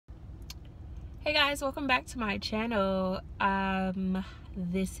Hey guys, welcome back to my channel.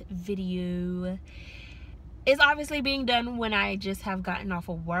 This video is obviously being done when I just have gotten off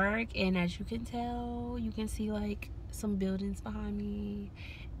of work, and as you can tell, you can see like some buildings behind me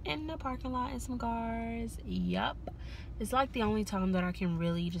in the parking lot and some cars. Yup, it's like the only time that I can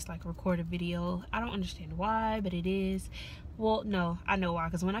really just like record a video. I don't understand why, but it is. Well, no, I know why,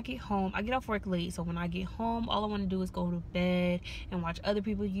 because when I get home, I get off work late, so when I get home, all I want to do is go to bed and watch other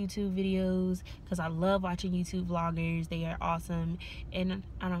people's YouTube videos, because I love watching YouTube vloggers. They are awesome, and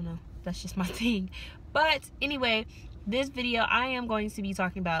I don't know, that's just my thing. But anyway, this video I am going to be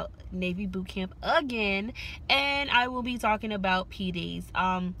talking about Navy boot camp again, and I will be talking about P-Days.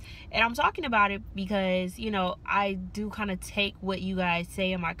 And I'm talking about it because, you know, I do kind of take what you guys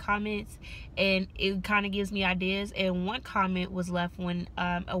say in my comments, and it kind of gives me ideas. And one comment was left when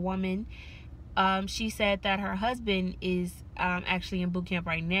a woman, she said that her husband is actually in boot camp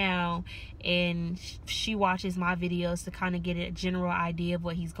right now, and she watches my videos to kind of get a general idea of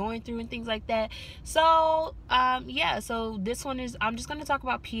what he's going through and things like that. So yeah, so this one is, I'm just going to talk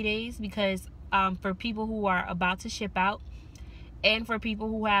about P-Days because for people who are about to ship out, and for people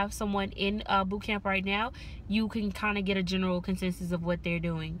who have someone in boot camp right now, you can kind of get a general consensus of what they're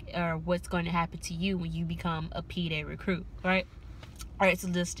doing or what's going to happen to you when you become a P-Day recruit, right? All right, so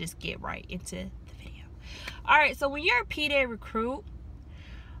let's just get right into the video. All right, so when you're a P-Day recruit,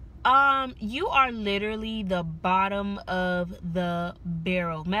 you are literally the bottom of the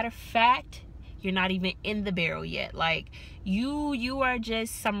barrel. Matter of fact, you're not even in the barrel yet. Like, you are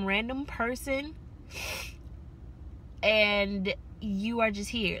just some random person, and you are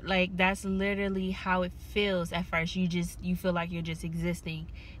just here. Like, that's literally how it feels at first. You feel like you're just existing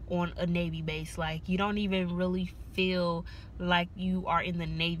on a Navy base. Like, you don't even really feel like you are in the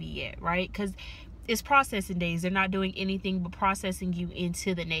Navy yet, right? Because it's processing days. They're not doing anything but processing you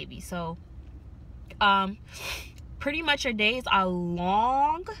into the Navy. So pretty much your days are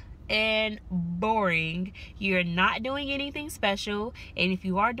long and boring. You're not doing anything special, and if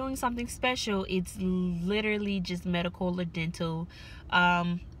you are doing something special, it's literally just medical or dental.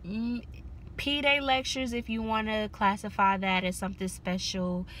 P-Day lectures, if you want to classify that as something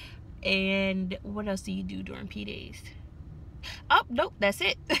special. And what else do you do during P-Days? Oh, nope, that's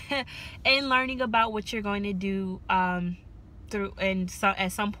it. And learning about what you're going to do through and so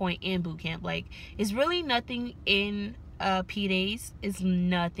at some point in boot camp. Like, it's really nothing in P-Days. It's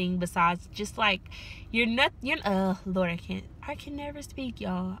nothing besides just like Lord, I can never speak,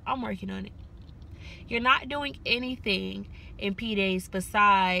 y'all. I'm working on it. You're not doing anything in P-Days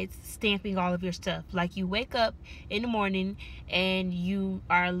besides stamping all of your stuff. Like, you wake up in the morning and you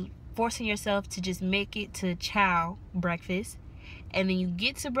are forcing yourself to just make it to chow breakfast, and then you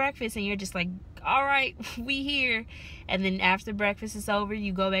get to breakfast and you're just like, all right, we here. And then after breakfast is over,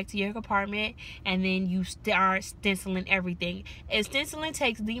 you go back to your compartment, and then you start stenciling everything. And stenciling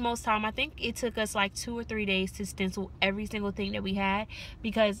takes the most time. I think it took us like 2 or 3 days to stencil every single thing that we had,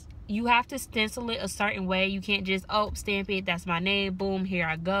 because you have to stencil it a certain way. You can't just, oh, stamp it, that's my name, boom, here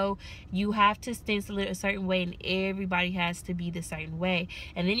I go. You have to stencil it a certain way, and everybody has to be the certain way.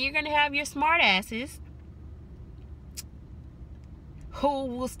 And then you're gonna have your smart asses who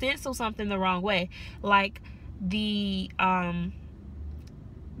will stencil something the wrong way. Like the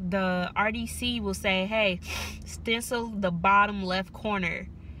RDC will say, hey, stencil the bottom left corner,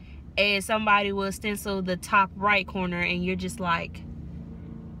 and somebody will stencil the top right corner, and you're just like,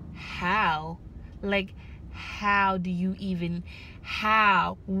 how? Like, how do you even,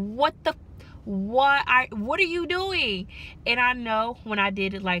 how? What are you doing? And I know when I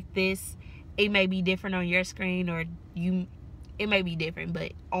did it like this, it may be different on your screen, or it may be different,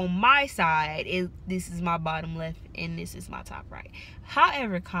 but on my side, this is my bottom left and this is my top right.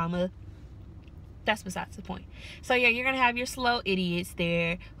 However, that's besides the point. So yeah, you're gonna have your slow idiots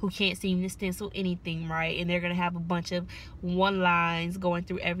there who can't seem to stencil anything right, and they're gonna have a bunch of one lines going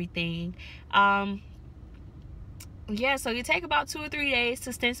through everything. Yeah, so you take about 2 or 3 days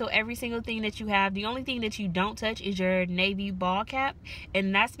to stencil every single thing that you have. The only thing that you don't touch is your Navy ball cap,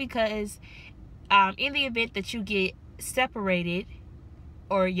 and that's because in the event that you get separated,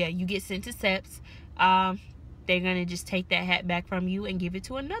 or yeah, you get sent to SEPs, they're gonna just take that hat back from you and give it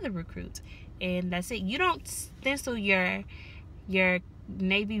to another recruit, and that's it. You don't stencil your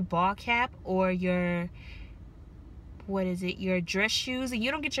Navy ball cap or your your dress shoes, and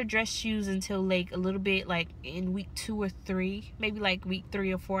you don't get your dress shoes until like a little bit like in week 2 or 3, maybe like week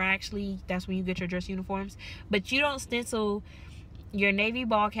 3 or 4 actually. That's when you get your dress uniforms. But you don't stencil your Navy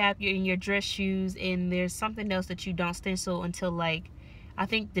ball cap, your dress shoes, and there's something else that you don't stencil until like, I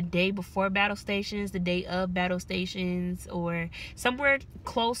think the day before battle stations, the day of battle stations, or somewhere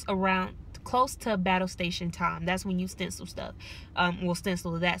close close to battle station time. That's when you stencil stuff. We'll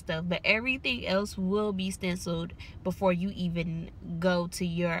stencil that stuff, but everything else will be stenciled before you even go to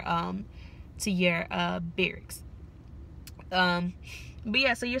your barracks. But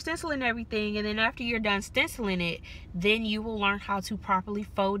yeah, so you're stenciling everything, and then after you're done stenciling it, then you will learn how to properly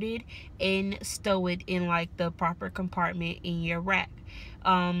fold it and stow it in like the proper compartment in your rack.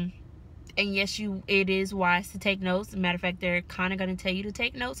 And yes, it is wise to take notes. Matter of fact, they're kind of going to tell you to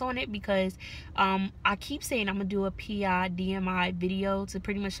take notes on it, because I keep saying I'm going to do a PI DMI video to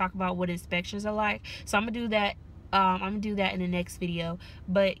pretty much talk about what inspections are like. So I'm going to do that. I'm going to do that in the next video.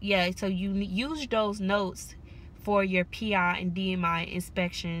 But yeah, so you use those notes for your PI and DMI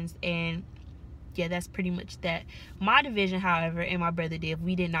inspections, and yeah, that's pretty much that. My division, however, and my brother did,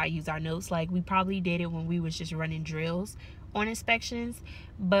 we did not use our notes. Like, we probably did it when we was just running drills on inspections,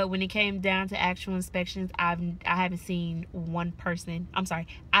 but when it came down to actual inspections, I haven't seen one person,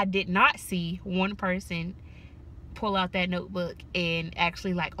 I did not see one person pull out that notebook and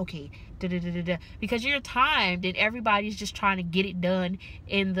actually like, okay, because you're timed and everybody's just trying to get it done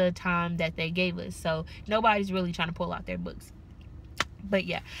in the time that they gave us, so nobody's really trying to pull out their books. But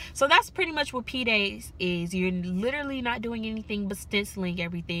yeah, so that's pretty much what P-Days is. You're literally not doing anything but stenciling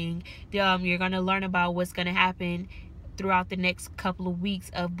everything. You're going to learn about what's going to happen throughout the next couple of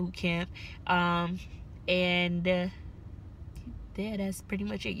weeks of boot camp, and yeah, that's pretty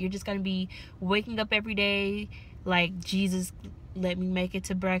much it. You're just going to be waking up every day like, Jesus, let me make it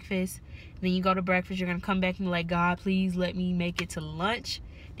to breakfast. Then you go to breakfast, you're going to come back and be like, God, please let me make it to lunch.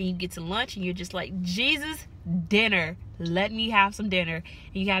 Then you get to lunch and you're just like, Jesus, dinner, let me have some dinner.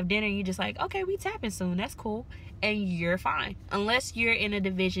 And you have dinner and you're just like, okay, we tapping soon, that's cool, and you're fine. Unless you're in a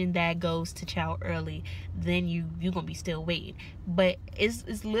division that goes to chow early, then you're gonna be still waiting. But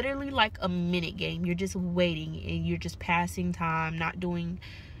it's literally like a minute game. You're just waiting and you're just passing time, not doing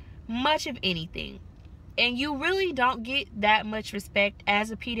much of anything. And you really don't get that much respect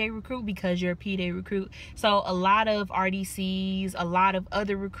as a P-Day recruit because you're a P-Day recruit. So a lot of RDCs, a lot of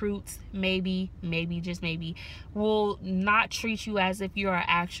other recruits, maybe, just maybe, will not treat you as if you're an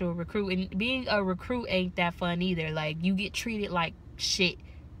actual recruit. And being a recruit ain't that fun either. Like, you get treated like shit.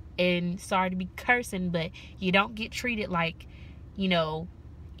 And sorry to be cursing, but you don't get treated like, you know,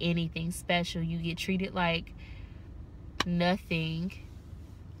 anything special. You get treated like nothing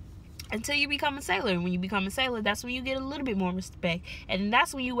until you become a sailor. And when you become a sailor, that's when you get a little bit more respect, and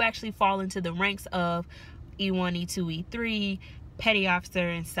that's when you actually fall into the ranks of E1, E2, E3, petty officer,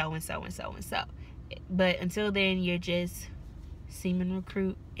 and so. But until then, you're just seaman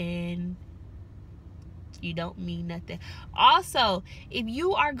recruit and you don't mean nothing. Also, if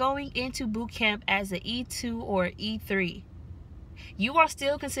you are going into boot camp as an E2 or E3, you are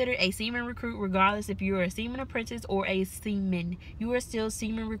still considered a seaman recruit regardless if you're a seaman apprentice or a seaman. You are still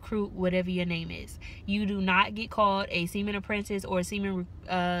seaman recruit, whatever your name is. You do not get called a seaman apprentice or a seaman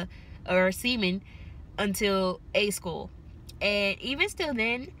until A school. And even still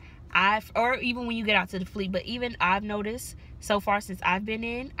then, or even when you get out to the fleet, but even I've noticed so far since I've been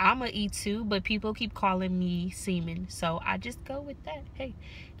in, I'm a E2, but people keep calling me seaman, so I just go with that. Hey,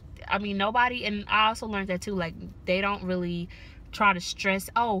 I mean, nobody, and I also learned that too, like, they don't really try to stress,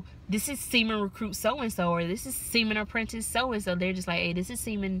 oh, this is seaman recruit so-and-so, or this is seaman apprentice so-and-so. They're just like, hey, this is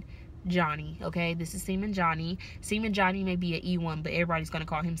seaman Johnny, okay? This is seaman Johnny. Seaman Johnny may be an E1, but everybody's going to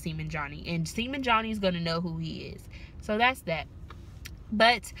call him seaman Johnny, and seaman Johnny's going to know who he is. So that's that.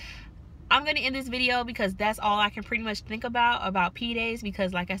 But I'm going to end this video because that's all I can pretty much think about P-Days,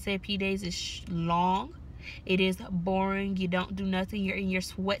 because like I said, P-Days is long. It is boring. You don't do nothing. You're in your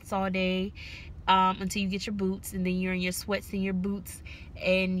sweats all day until you get your boots, and then you're in your sweats and your boots,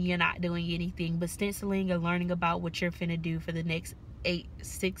 and you're not doing anything but stenciling and learning about what you're finna do for the next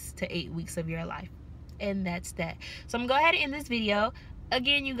 6 to 8 weeks of your life. And that's that. So I'm gonna go ahead and end this video.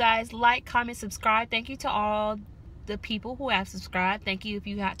 Again, you guys, like, comment, subscribe. Thank you to all the people who have subscribed. Thank you if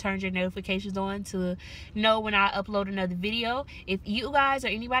you have turned your notifications on to know when I upload another video. If you guys or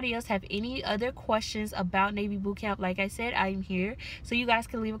anybody else have any other questions about Navy Bootcamp, like I said, I'm here, so you guys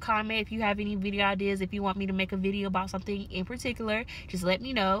can leave a comment. If you have any video ideas, if you want me to make a video about something in particular, just let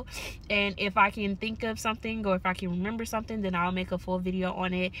me know. And if I can think of something, or if I can remember something, then I'll make a full video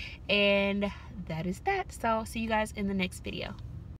on it. And that is that. So see you guys in the next video.